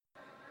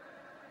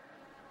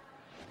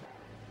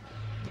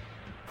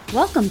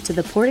Welcome to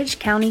the Portage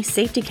County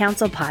Safety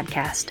Council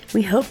podcast.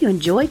 We hope you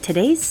enjoy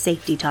today's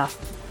safety talk.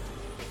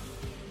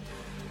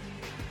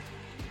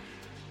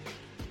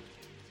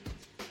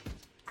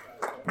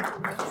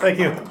 Thank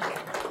you.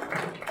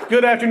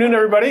 Good afternoon,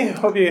 everybody.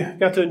 Hope you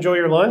got to enjoy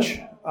your lunch.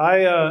 I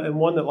am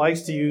one that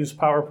likes to use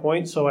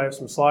PowerPoint, so I have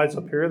some slides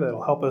up here that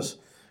will help us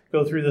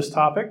go through this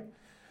topic.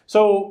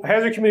 So,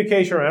 hazard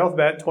communication right off the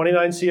bat,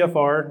 29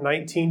 CFR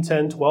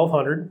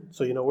 1910-1200,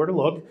 so you know where to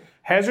look.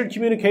 Hazard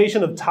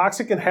communication of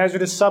toxic and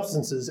hazardous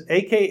substances,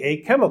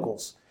 aka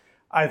chemicals.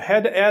 I've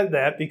had to add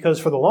that because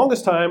for the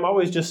longest time, I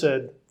always just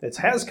said, it's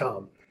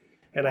HazCom.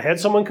 And I had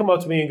someone come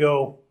up to me and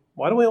go,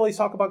 why do we always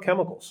talk about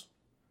chemicals?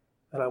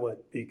 And I went,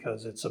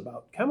 because it's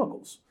about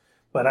chemicals.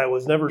 But I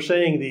was never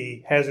saying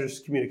the hazardous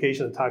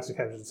communication of toxic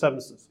hazardous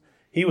substances.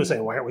 He was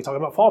saying, why aren't we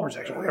talking about fall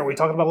protection? Why aren't we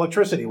talking about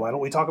electricity? Why don't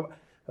we talk about...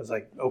 I was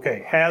like,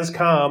 okay,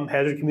 HazCom,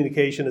 hazard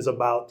communication, is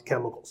about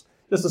chemicals.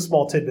 Just a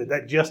small tidbit.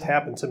 That just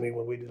happened to me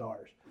when we did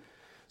ours.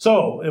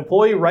 So,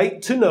 employee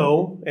right to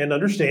know and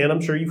understand,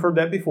 I'm sure you've heard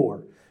that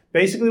before.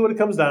 Basically what it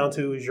comes down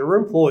to is your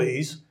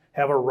employees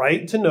have a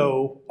right to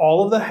know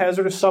all of the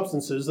hazardous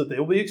substances that they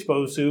will be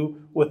exposed to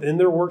within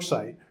their work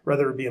site,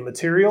 whether it be a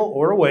material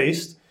or a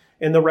waste,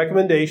 and the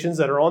recommendations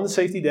that are on the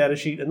safety data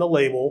sheet and the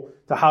label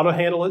to how to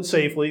handle it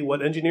safely,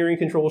 what engineering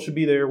controls should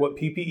be there, what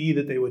PPE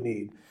that they would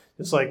need.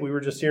 It's like we were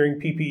just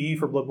hearing PPE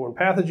for bloodborne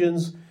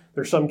pathogens.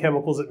 There's some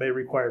chemicals that may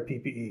require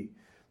PPE.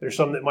 There's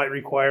some that might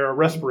require a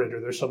respirator.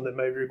 There's some that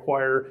may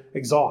require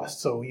exhaust.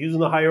 So using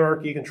the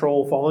hierarchy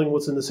control, following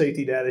what's in the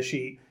safety data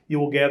sheet, you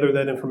will gather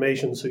that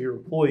information so your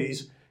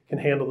employees can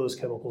handle those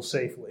chemicals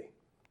safely.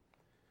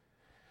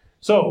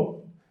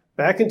 So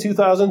back in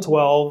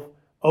 2012,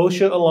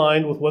 OSHA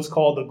aligned with what's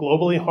called the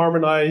Globally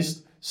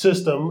Harmonized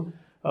System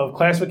of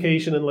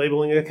Classification and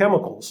Labeling of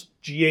Chemicals.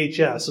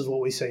 GHS is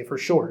what we say for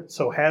short.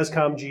 So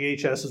HazCom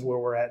GHS is where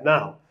we're at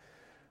now.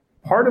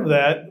 Part of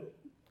that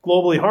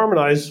globally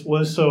harmonized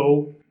was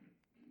so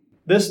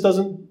this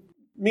doesn't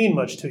mean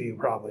much to you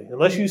probably,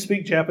 unless you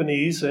speak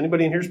Japanese.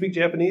 Anybody in here speak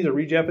Japanese or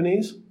read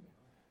Japanese?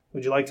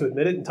 Would you like to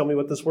admit it and tell me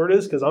what this word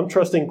is? Because I'm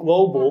trusting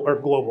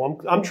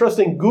I'm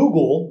trusting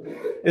Google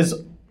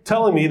is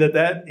telling me that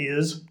that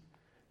is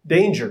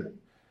danger.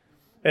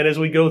 And as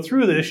we go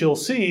through this, you'll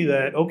see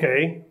that,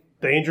 okay,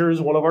 danger is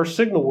one of our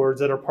signal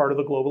words that are part of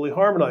the globally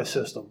harmonized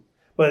system.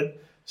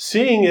 But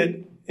seeing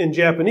it in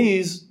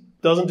Japanese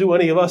doesn't do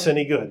any of us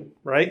any good,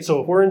 right?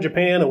 So if we're in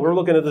Japan and we're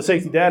looking at the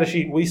safety data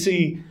sheet and we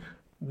see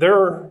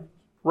their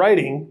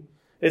writing,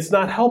 it's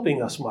not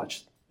helping us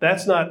much.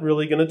 That's not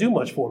really going to do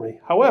much for me.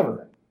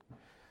 However,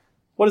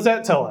 what does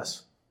that tell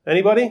us?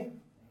 Anybody?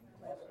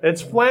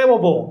 It's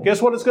flammable.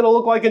 Guess what it's going to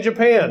look like in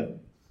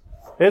Japan?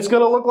 It's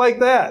going to look like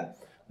that.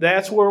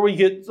 That's where we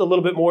get a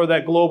little bit more of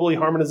that globally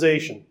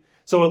harmonization.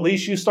 So at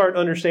least you start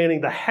understanding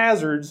the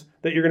hazards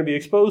that you're going to be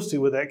exposed to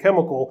with that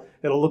chemical.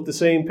 It'll look the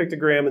same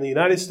pictogram in the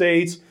United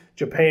States,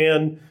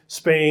 Japan,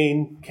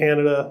 Spain,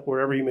 Canada,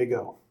 wherever you may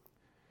go.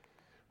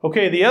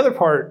 Okay, the other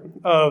part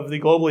of the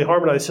globally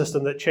harmonized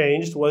system that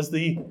changed was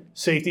the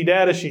safety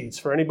data sheets.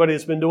 For anybody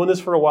that's been doing this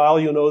for a while,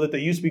 you'll know that they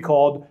used to be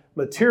called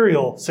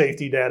material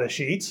safety data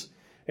sheets.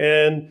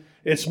 And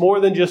it's more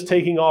than just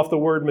taking off the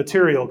word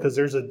material because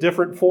there's a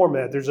different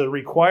format. There's a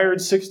required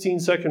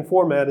 16-section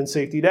format in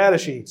safety data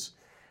sheets.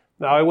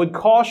 Now, I would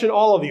caution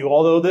all of you,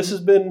 although this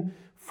has been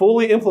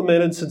fully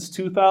implemented since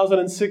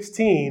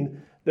 2016,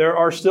 there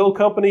are still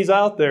companies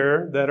out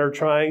there that are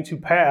trying to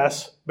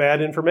pass bad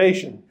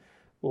information.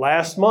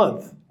 Last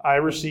month, I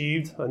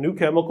received a new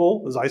chemical,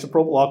 it was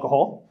isopropyl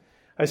alcohol.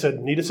 I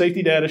said, need a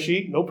safety data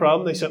sheet. No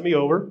problem. They sent me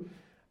over.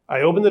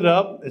 I opened it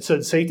up. It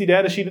said safety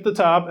data sheet at the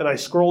top, and I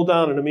scrolled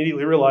down and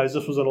immediately realized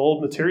this was an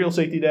old material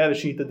safety data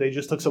sheet that they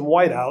just took some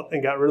white out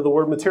and got rid of the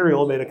word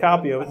material, made a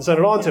copy of it, and sent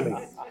it on to me.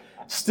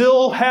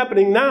 Still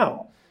happening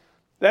now.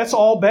 That's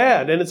all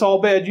bad, and it's all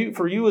bad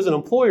for you as an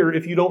employer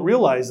if you don't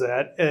realize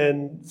that,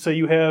 and say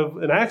you have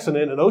an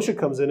accident and OSHA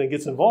comes in and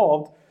gets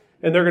involved,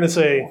 and they're going to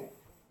say,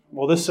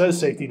 well, this says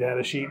safety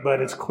data sheet,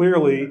 but it's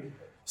clearly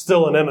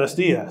still an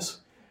MSDS.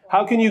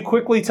 How can you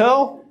quickly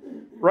tell?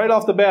 Right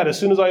off the bat, as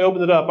soon as I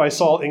opened it up, I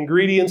saw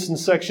ingredients in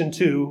Section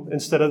 2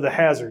 instead of the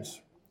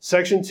hazards.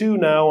 Section 2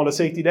 now on a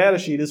safety data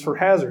sheet is for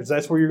hazards.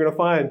 That's where you're going to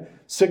find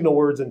signal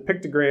words and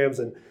pictograms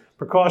and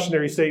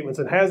precautionary statements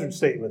and hazard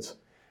statements.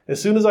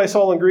 As soon as I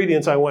saw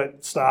ingredients, I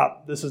went,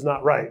 stop, this is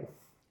not right.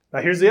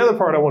 Now here's the other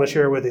part I want to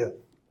share with you.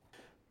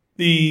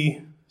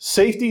 The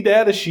safety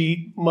data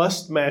sheet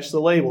must match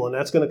the label, and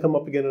that's going to come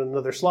up again in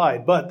another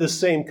slide. But this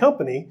same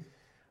company,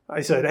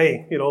 I said,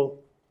 hey,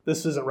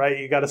 this isn't right.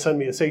 You got to send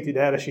me a safety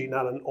data sheet,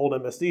 not an old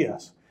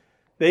MSDS.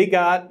 They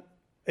got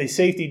a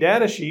safety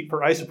data sheet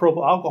for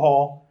isopropyl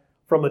alcohol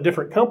from a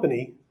different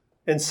company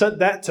and sent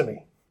that to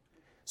me.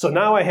 So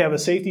now I have a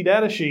safety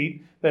data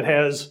sheet that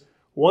has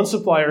one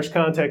supplier's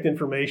contact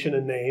information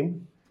and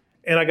name,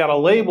 and I got a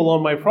label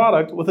on my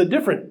product with a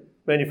different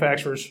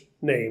manufacturer's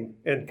name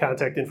and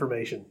contact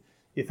information.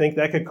 You think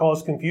that could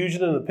cause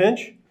confusion in a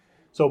pinch?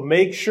 So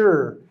make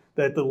sure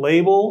that the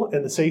label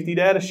and the safety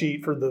data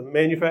sheet for the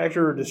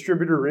manufacturer,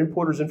 distributor, or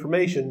importer's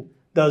information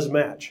does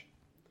match.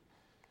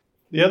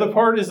 The other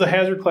part is the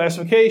hazard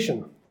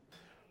classification.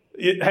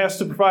 It has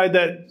to provide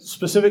that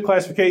specific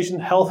classification,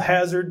 health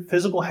hazard,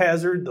 physical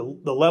hazard,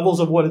 the levels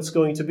of what it's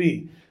going to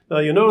be. Now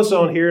you'll notice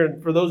on here,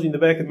 and for those of you in the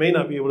back that may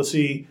not be able to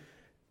see,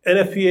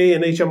 NFPA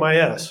and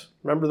HMIS.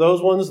 Remember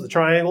those ones, the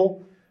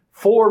triangle?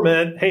 4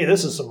 meant, hey,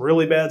 this is some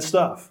really bad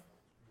stuff.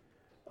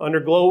 Under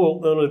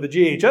the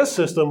GHS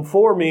system,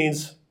 4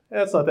 means,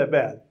 that's not that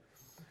bad.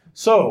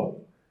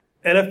 So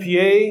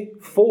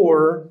NFPA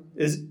 4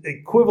 is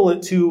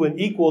equivalent to and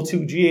equal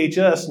to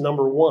GHS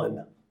number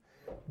 1.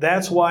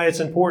 That's why it's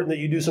important that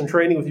you do some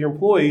training with your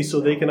employees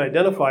so they can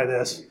identify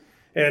this.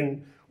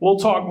 And we'll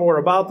talk more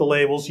about the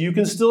labels. You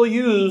can still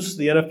use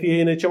the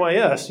NFPA and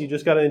HMIS. You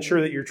just got to ensure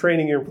that you're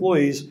training your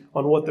employees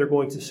on what they're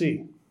going to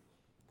see.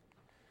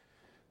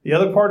 The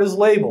other part is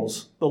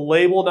labels. The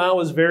label now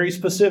is very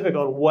specific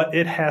on what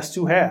it has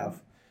to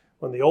have.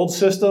 On the old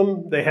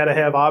system, they had to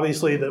have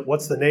obviously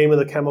what's the name of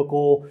the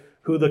chemical,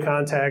 who the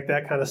contact,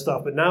 that kind of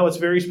stuff. But now it's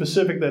very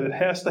specific that it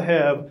has to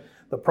have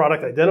the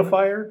product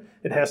identifier,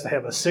 it has to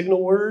have a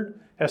signal word,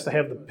 has to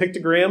have the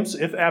pictograms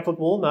if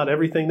applicable. Not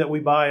everything that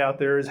we buy out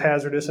there is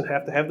hazardous and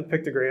have to have the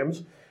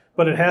pictograms,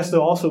 but it has to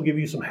also give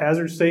you some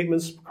hazard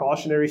statements,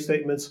 precautionary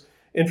statements,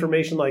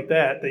 information like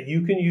that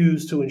you can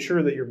use to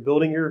ensure that you're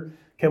building your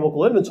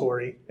chemical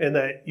inventory and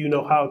that you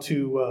know how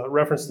to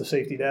reference the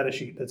safety data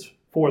sheet that's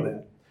for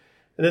that.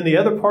 And then the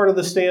other part of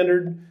the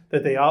standard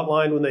that they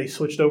outlined when they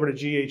switched over to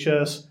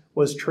GHS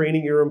was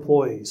training your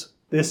employees.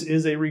 This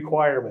is a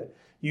requirement.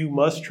 You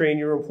must train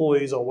your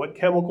employees on what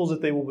chemicals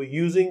that they will be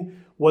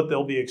using, what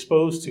they'll be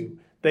exposed to.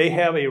 They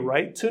have a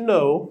right to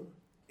know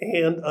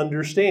and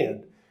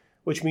understand,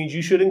 which means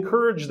you should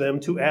encourage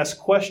them to ask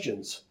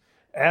questions.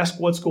 Ask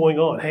what's going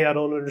on. Hey, I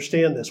don't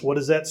understand this. What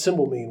does that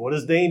symbol mean? What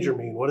does danger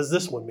mean? What does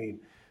this one mean?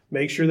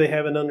 Make sure they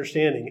have an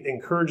understanding.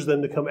 Encourage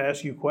them to come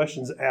ask you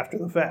questions after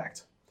the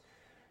fact.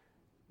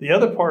 The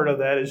other part of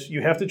that is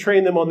you have to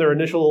train them on their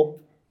initial,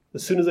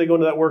 as soon as they go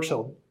into that work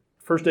cell,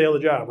 first day on the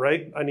job,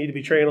 right? I need to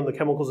be trained on the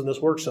chemicals in this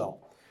work cell.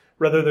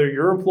 Whether they're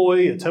your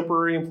employee, a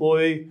temporary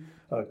employee,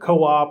 a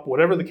co-op,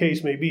 whatever the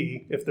case may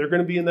be, if they're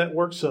going to be in that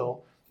work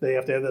cell, they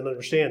have to have that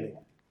understanding.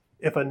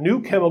 If a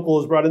new chemical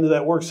is brought into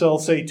that work cell,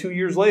 say 2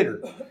 years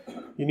later,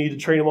 you need to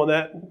train them on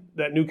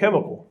that new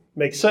chemical.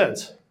 Makes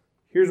sense.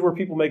 Here's where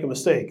people make a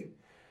mistake.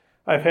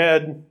 I've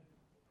had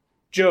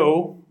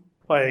Joe,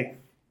 my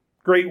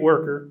great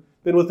worker,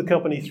 been with the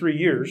company 3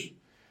 years.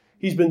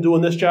 He's been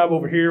doing this job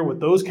over here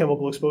with those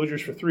chemical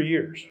exposures for 3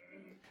 years.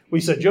 We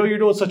said, Joe, you're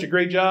doing such a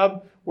great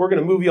job. We're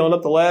going to move you on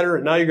up the ladder,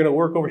 and now you're going to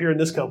work over here in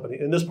this company,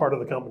 in this part of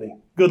the company.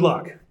 Good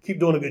luck. Keep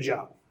doing a good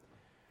job.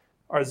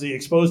 Is he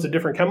exposed to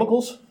different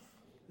chemicals?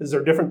 Is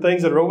there different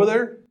things that are over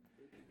there?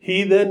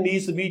 He then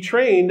needs to be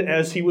trained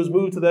as he was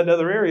moved to that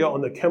other area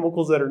on the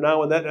chemicals that are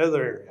now in that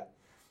other area.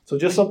 So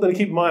just something to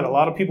keep in mind. A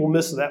lot of people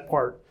miss that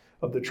part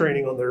of the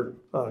training on their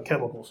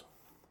chemicals.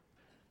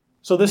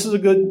 So this is a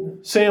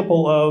good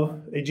sample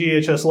of a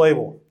GHS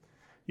label.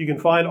 You can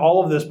find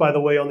all of this, by the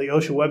way, on the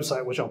OSHA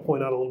website, which I'll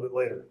point out a little bit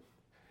later.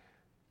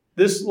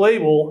 This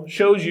label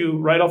shows you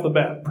right off the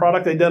bat,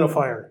 product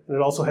identifier, and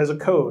it also has a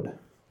code.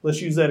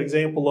 Let's use that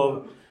example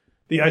of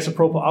the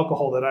isopropyl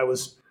alcohol that I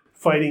was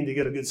fighting to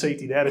get a good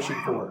safety data sheet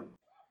for.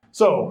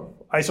 So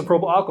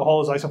isopropyl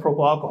alcohol is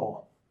isopropyl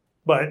alcohol,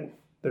 but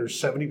there's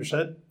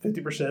 70%,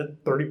 50%,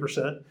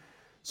 30%.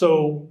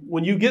 So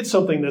when you get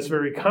something that's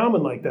very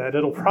common like that,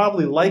 it'll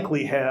probably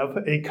likely have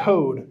a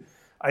code,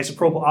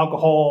 isopropyl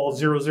alcohol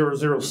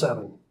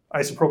 0007,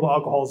 isopropyl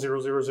alcohol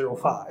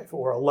 0005,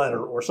 or a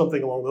letter or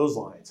something along those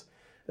lines.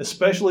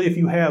 Especially if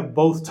you have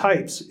both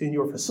types in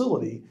your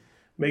facility,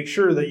 make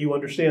sure that you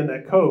understand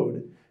that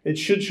code. It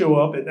should show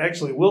up, it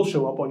actually will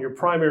show up on your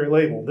primary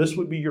label. This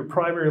would be your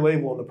primary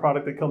label on the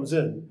product that comes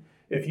in.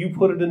 If you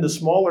put it into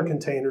smaller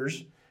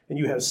containers and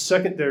you have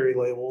secondary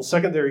labels,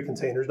 secondary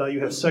containers, now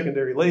you have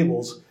secondary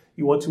labels,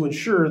 you want to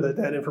ensure that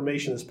that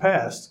information is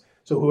passed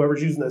so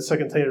whoever's using that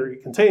secondary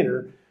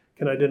container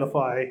can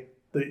identify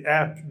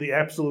the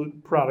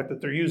absolute product that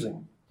they're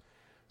using.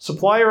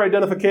 Supplier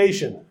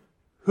identification.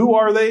 Who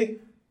are they?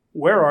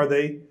 Where are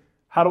they?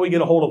 How do we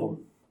get a hold of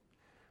them?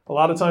 A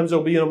lot of times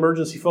there'll be an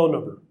emergency phone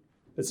number.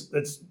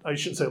 I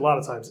shouldn't say a lot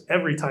of times.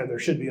 Every time there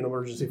should be an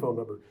emergency phone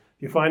number.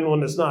 If you find one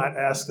that's not,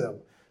 ask them.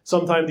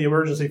 Sometimes the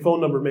emergency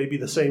phone number may be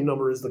the same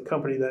number as the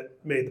company that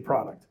made the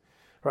product,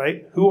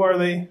 right? Who are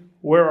they?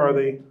 Where are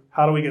they?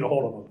 How do we get a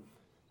hold of them?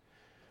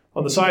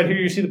 On the side here,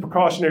 you see the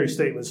precautionary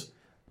statements.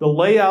 The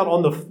layout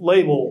on the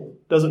label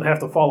doesn't have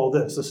to follow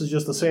this. This is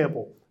just a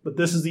sample, but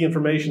this is the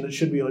information that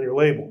should be on your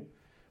label.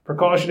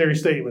 Precautionary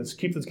statements.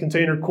 Keep the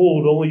container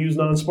cooled. Only use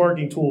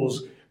non-sparking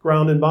tools.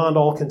 Ground and bond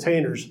all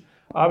containers.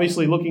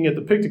 Obviously, looking at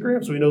the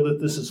pictograms, we know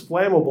that this is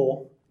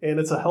flammable and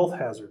it's a health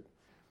hazard.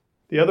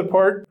 The other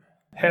part,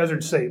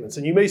 hazard statements.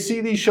 And you may see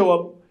these show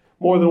up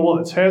more than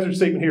once. Hazard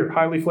statement here,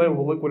 highly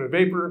flammable liquid and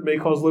vapor, may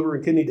cause liver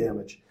and kidney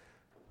damage.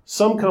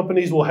 Some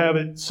companies will have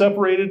it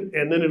separated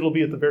and then it'll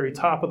be at the very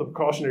top of the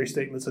precautionary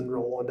statements and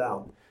roll on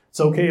down. It's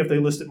okay if they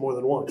list it more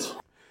than once.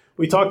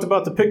 We talked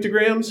about the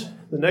pictograms.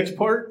 The next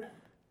part,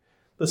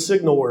 the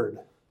signal word.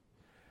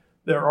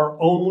 there are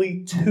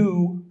only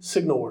 2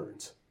 signal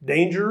words,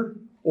 danger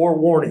or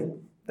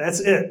warning. That's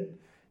it.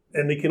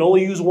 And they can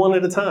only use one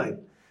at a time.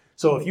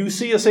 So if you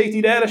see a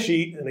safety data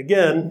sheet, and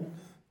again,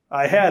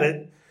 I had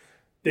it,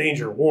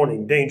 danger,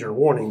 warning, danger,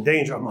 warning,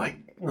 danger. I'm like,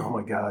 oh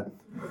my God.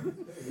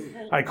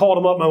 I called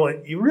them up and I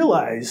went, you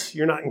realize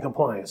you're not in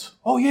compliance.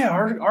 Oh yeah,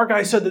 our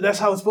guy said that that's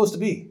how it's supposed to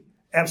be.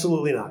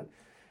 Absolutely not.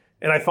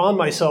 And I found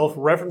myself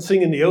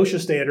referencing in the OSHA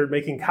standard,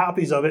 making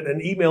copies of it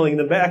and emailing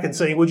them back and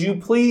saying, would you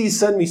please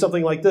send me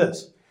something like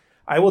this?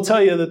 I will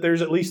tell you that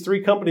there's at least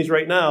 3 companies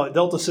right now at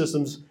Delta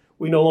Systems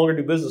we no longer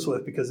do business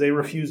with because they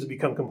refuse to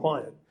become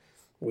compliant.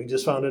 We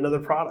just found another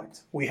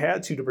product. We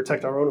had to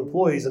protect our own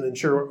employees and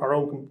ensure our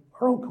own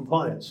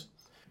compliance.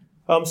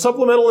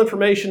 Supplemental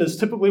information is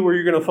typically where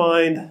you're going to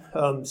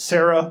find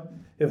SARA,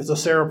 if it's a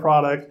SARA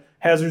product,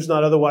 hazards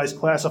not otherwise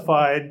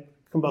classified,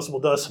 combustible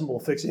dust, simple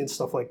asphyxiants,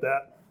 stuff like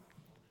that.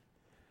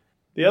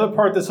 The other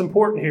part that's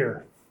important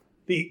here,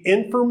 the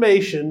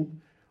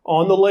information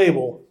on the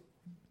label,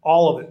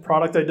 all of it,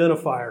 product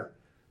identifier,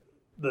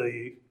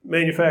 the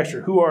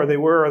manufacturer, who are they,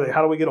 where are they,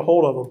 how do we get a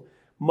hold of them,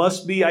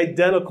 must be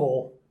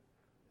identical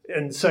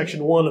in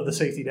section 1 of the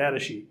safety data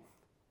sheet.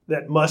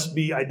 That must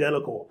be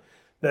identical.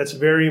 That's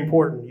very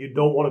important. You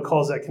don't want to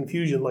cause that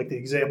confusion like the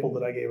example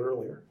that I gave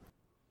earlier.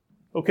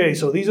 Okay,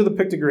 so these are the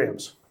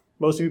pictograms.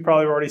 Most of you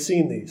probably have already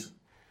seen these.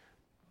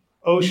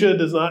 OSHA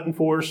does not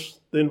enforce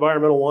the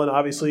environmental one.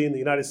 Obviously, in the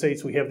United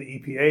States, we have the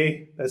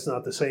EPA. That's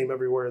not the same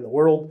everywhere in the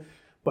world.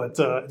 But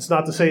it's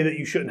not to say that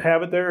you shouldn't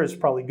have it there. It's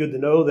probably good to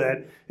know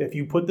that if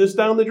you put this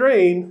down the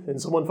drain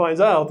and someone finds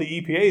out, the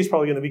EPA is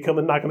probably going to be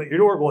coming knocking at your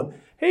door going,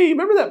 hey,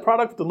 remember that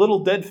product with the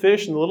little dead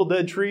fish and the little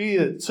dead tree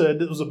that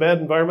said it was a bad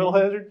environmental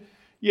hazard?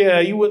 Yeah,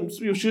 you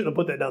shouldn't have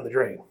put that down the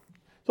drain.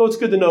 So it's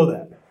good to know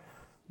that.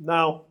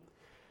 Now,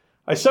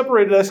 I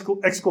separated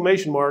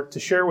exclamation mark to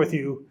share with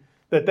you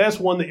that that's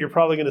one that you're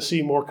probably going to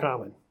see more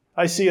common.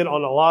 I see it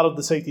on a lot of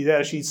the safety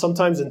data sheets,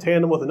 sometimes in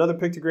tandem with another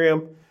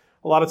pictogram,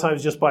 a lot of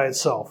times just by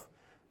itself.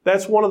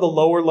 That's one of the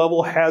lower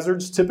level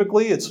hazards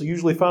typically. It's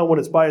usually found when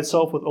it's by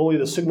itself with only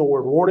the signal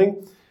word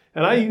warning.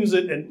 And I use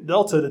it in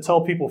Delta to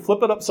tell people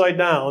flip it upside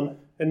down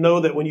and know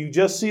that when you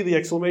just see the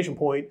exclamation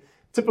point,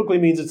 typically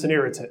means it's an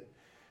irritant.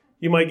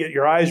 You might get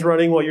your eyes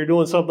running while you're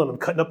doing something. I'm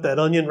cutting up that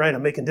onion, right?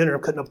 I'm making dinner,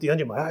 I'm cutting up the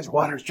onion. My eyes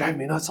water is driving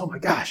me nuts. Oh my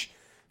gosh.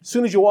 As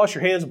soon as you wash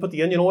your hands and put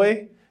the onion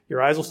away,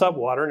 your eyes will stop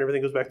watering and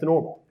everything goes back to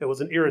normal. It was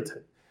an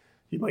irritant.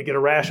 You might get a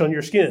rash on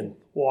your skin.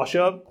 Wash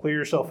up, clear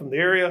yourself from the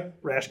area,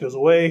 rash goes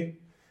away.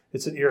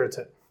 It's an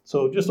irritant.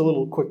 So just a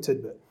little quick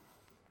tidbit.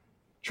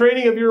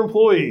 Training of your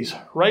employees,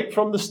 right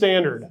from the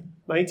standard.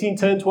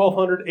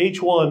 1910-1200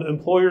 H1,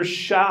 employers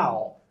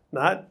shall,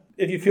 not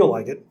if you feel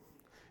like it,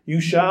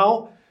 you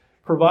shall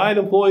provide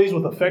employees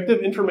with effective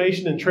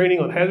information and training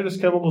on hazardous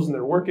chemicals in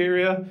their work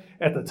area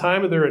at the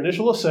time of their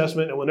initial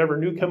assessment and whenever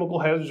new chemical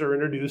hazards are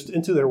introduced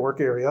into their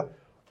work area,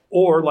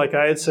 or like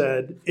I had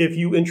said, if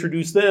you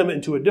introduce them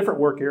into a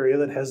different work area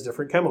that has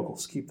different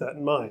chemicals. Keep that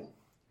in mind.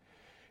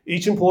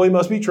 Each employee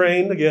must be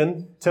trained.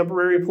 Again,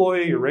 temporary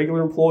employee or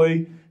regular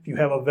employee. If you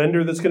have a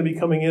vendor that's going to be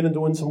coming in and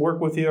doing some work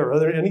with you or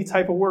any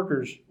type of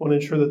workers, want to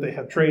ensure that they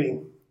have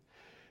training.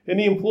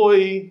 Any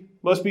employee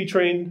must be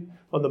trained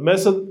on the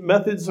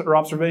methods or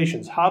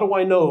observations. How do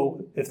I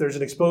know if there's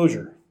an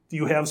exposure? Do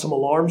you have some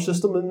alarm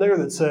system in there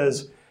that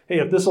says, hey,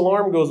 if this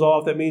alarm goes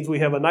off, that means we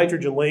have a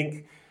nitrogen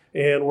leak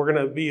and we're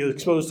going to be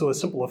exposed to a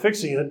simple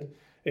asphyxiant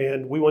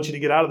and we want you to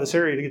get out of this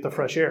area to get the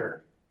fresh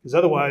air. Because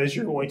otherwise,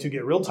 you're going to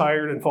get real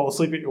tired and fall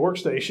asleep at your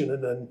workstation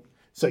and then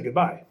say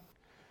goodbye.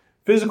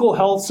 Physical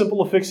health,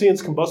 simple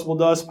asphyxiants, combustible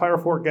dust,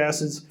 pyrophoric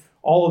gases,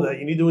 all of that.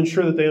 You need to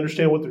ensure that they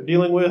understand what they're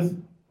dealing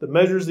with, the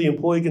measures the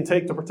employee can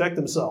take to protect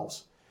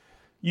themselves.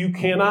 You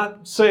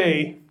cannot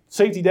say,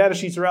 safety data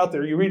sheets are out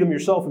there, you read them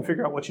yourself and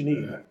figure out what you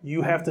need.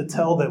 You have to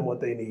tell them what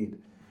they need.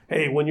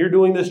 Hey, when you're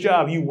doing this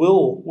job, you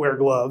will wear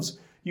gloves,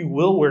 you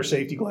will wear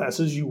safety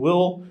glasses, you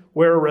will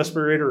wear a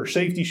respirator or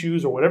safety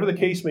shoes or whatever the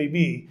case may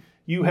be.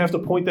 You have to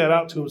point that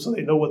out to them so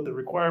they know what the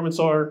requirements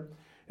are.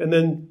 And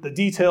then the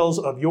details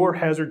of your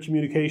hazard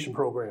communication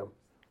program.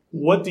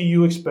 What do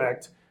you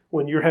expect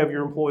when you have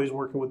your employees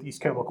working with these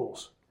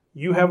chemicals?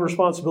 You have a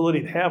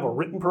responsibility to have a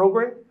written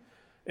program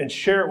and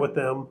share it with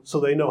them so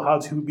they know how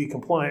to be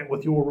compliant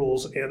with your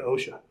rules and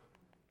OSHA.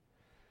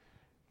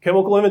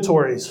 Chemical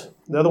inventories,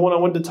 another one I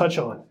wanted to touch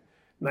on.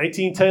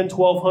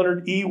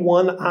 1910-1200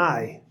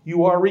 E1I.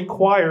 You are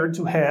required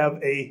to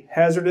have a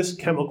hazardous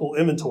chemical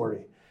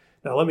inventory.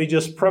 Now, let me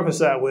just preface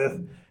that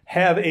with,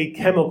 have a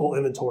chemical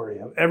inventory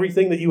of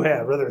everything that you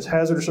have, whether it's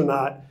hazardous or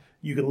not.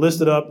 You can list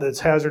it up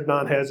that's hazard,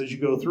 non-hazard as you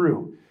go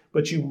through.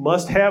 But you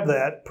must have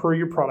that per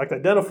your product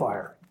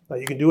identifier. Now,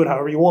 you can do it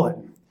however you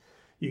want.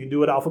 You can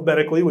do it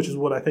alphabetically, which is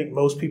what I think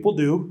most people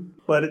do,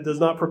 but it does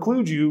not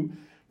preclude you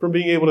from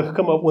being able to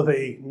come up with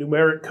a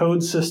numeric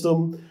code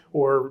system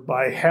or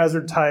by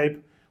hazard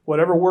type,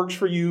 whatever works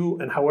for you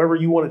and however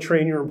you want to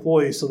train your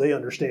employees so they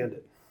understand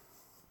it.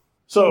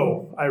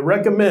 So I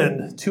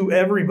recommend to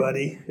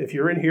everybody, if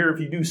you're in here, if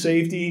you do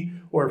safety,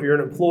 or if you're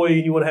an employee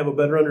and you want to have a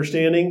better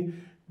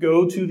understanding,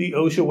 go to the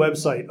OSHA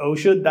website,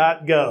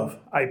 osha.gov.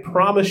 I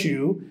promise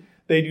you,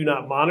 they do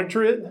not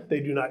monitor it. They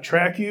do not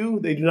track you.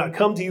 They do not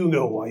come to you and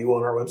go, why are you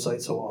on our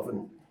website so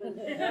often?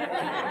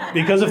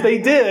 Because if they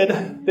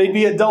did, they'd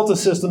be at Delta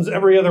Systems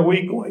every other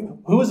week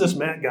going, who is this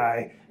Matt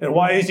guy? And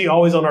why is he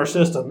always on our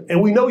system?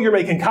 And we know you're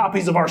making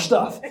copies of our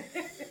stuff.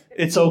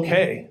 It's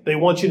okay. They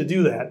want you to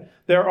do that.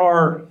 There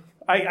are,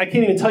 I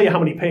can't even tell you how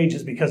many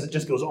pages because it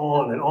just goes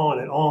on and on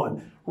and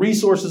on.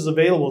 Resources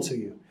available to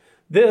you.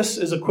 This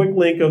is a quick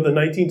link of the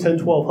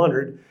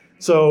 1910-1200.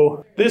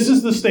 So this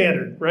is the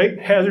standard, right?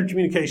 Hazard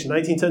communication,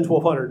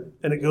 1910-1200.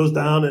 And it goes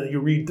down and you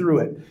read through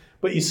it.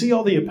 But you see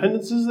all the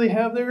appendices they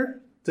have there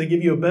to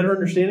give you a better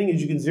understanding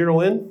as you can zero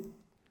in?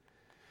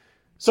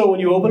 So when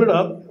you open it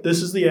up,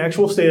 this is the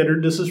actual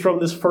standard. This is from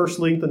this first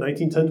link, the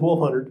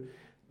 1910-1200.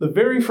 The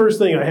very first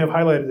thing I have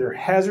highlighted there,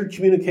 hazard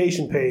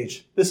communication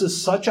page. This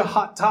is such a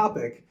hot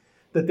topic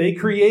that they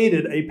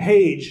created a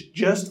page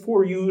just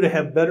for you to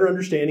have better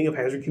understanding of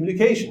hazard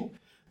communication.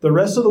 The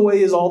rest of the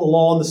way is all the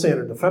law and the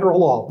standard, the federal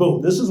law.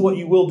 Boom, this is what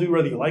you will do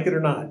whether you like it or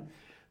not.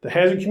 The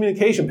hazard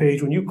communication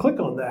page, when you click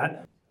on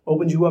that,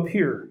 opens you up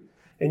here.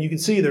 And you can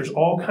see there's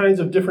all kinds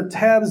of different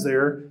tabs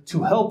there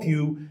to help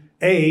you,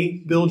 A,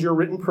 build your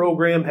written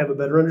program, have a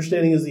better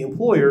understanding as the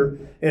employer,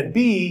 and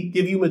B,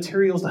 give you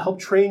materials to help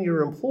train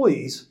your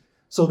employees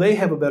so they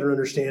have a better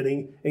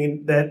understanding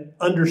and that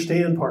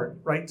understand part,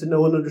 right? To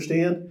know and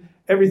understand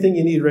everything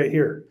you need right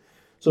here.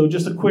 So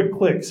just a quick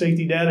click,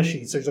 safety data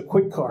sheets. There's a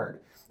quick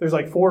card. There's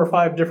like 4 or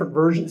 5 different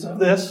versions of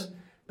this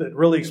that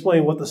really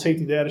explain what the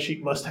safety data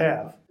sheet must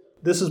have.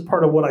 This is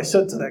part of what I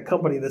sent to that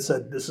company that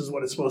said this is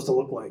what it's supposed to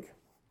look like.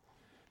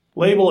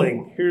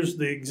 Labeling. Here's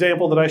the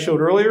example that I showed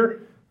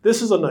earlier.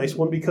 This is a nice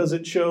one because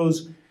it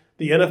shows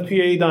the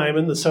NFPA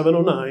Diamond, the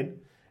 709,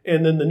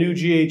 and then the new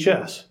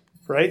GHS,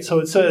 right? So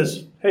it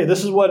says, hey,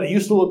 this is what it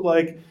used to look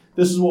like.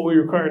 This is what we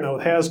require now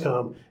with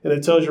HazCom. And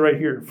it tells you right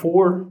here,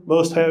 4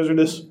 most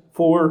hazardous,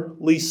 4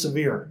 least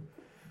severe.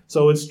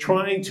 So it's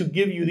trying to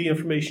give you the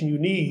information you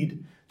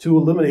need to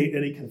eliminate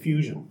any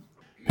confusion.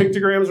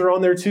 Pictograms are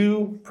on there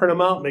too. Print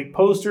them out, make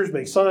posters,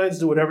 make signs,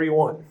 do whatever you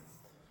want.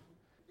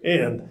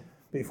 And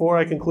before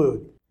I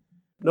conclude,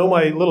 know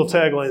my little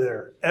tagline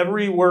there.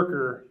 Every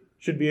worker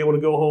should be able to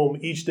go home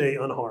each day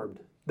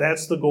unharmed.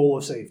 That's the goal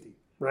of safety,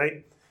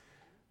 right?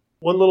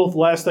 One little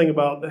last thing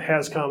about the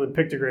HazCom and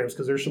pictograms,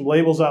 because there's some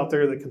labels out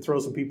there that can throw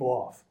some people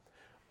off.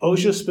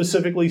 OSHA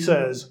specifically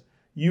says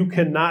you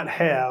cannot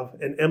have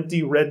an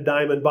empty red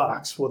diamond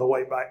box with a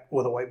white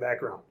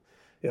background.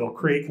 It'll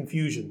create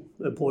confusion.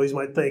 Employees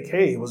might think,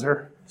 hey, was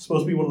there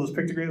supposed to be one of those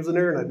pictograms in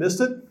there and I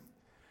missed it?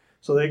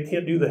 So they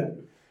can't do that.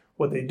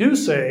 What they do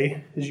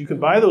say is you can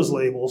buy those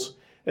labels,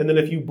 and then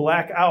if you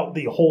black out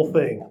the whole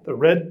thing, the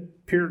red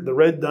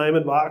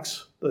diamond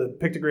box, the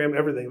pictogram,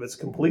 everything, if it's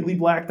completely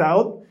blacked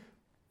out,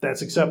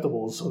 that's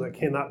acceptable, so there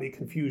cannot be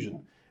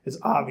confusion. It's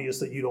obvious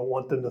that you don't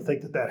want them to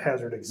think that that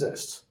hazard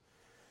exists.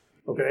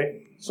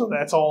 Okay, so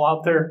that's all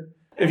out there.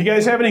 If you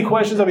guys have any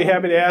questions, I'll be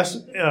happy to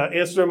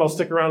answer them. I'll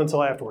stick around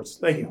until afterwards.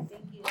 Thank you.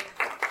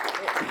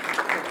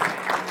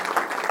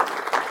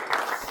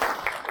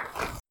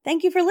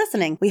 Thank you for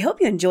listening. We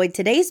hope you enjoyed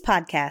today's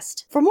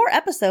podcast. For more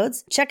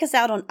episodes, check us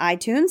out on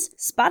iTunes,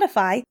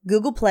 Spotify,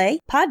 Google Play,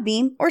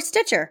 Podbean, or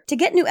Stitcher. To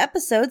get new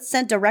episodes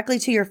sent directly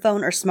to your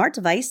phone or smart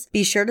device,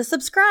 be sure to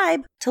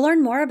subscribe. To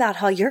learn more about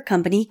how your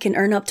company can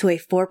earn up to a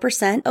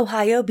 4%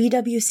 Ohio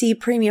BWC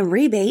premium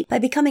rebate by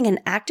becoming an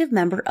active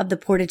member of the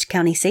Portage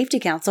County Safety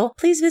Council,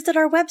 please visit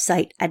our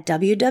website at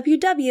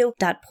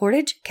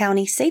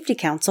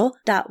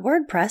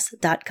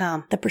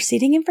www.portagecountysafetycouncil.wordpress.com. The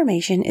preceding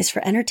information is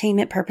for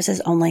entertainment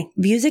purposes only.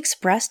 Views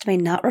expressed may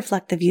not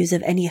reflect the views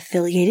of any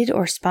affiliated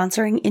or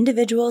sponsoring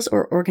individuals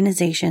or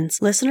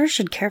organizations. Listeners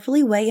should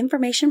carefully weigh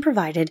information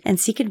provided and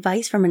seek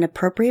advice from an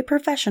appropriate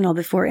professional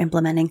before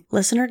implementing.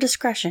 Listener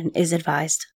discretion is advised.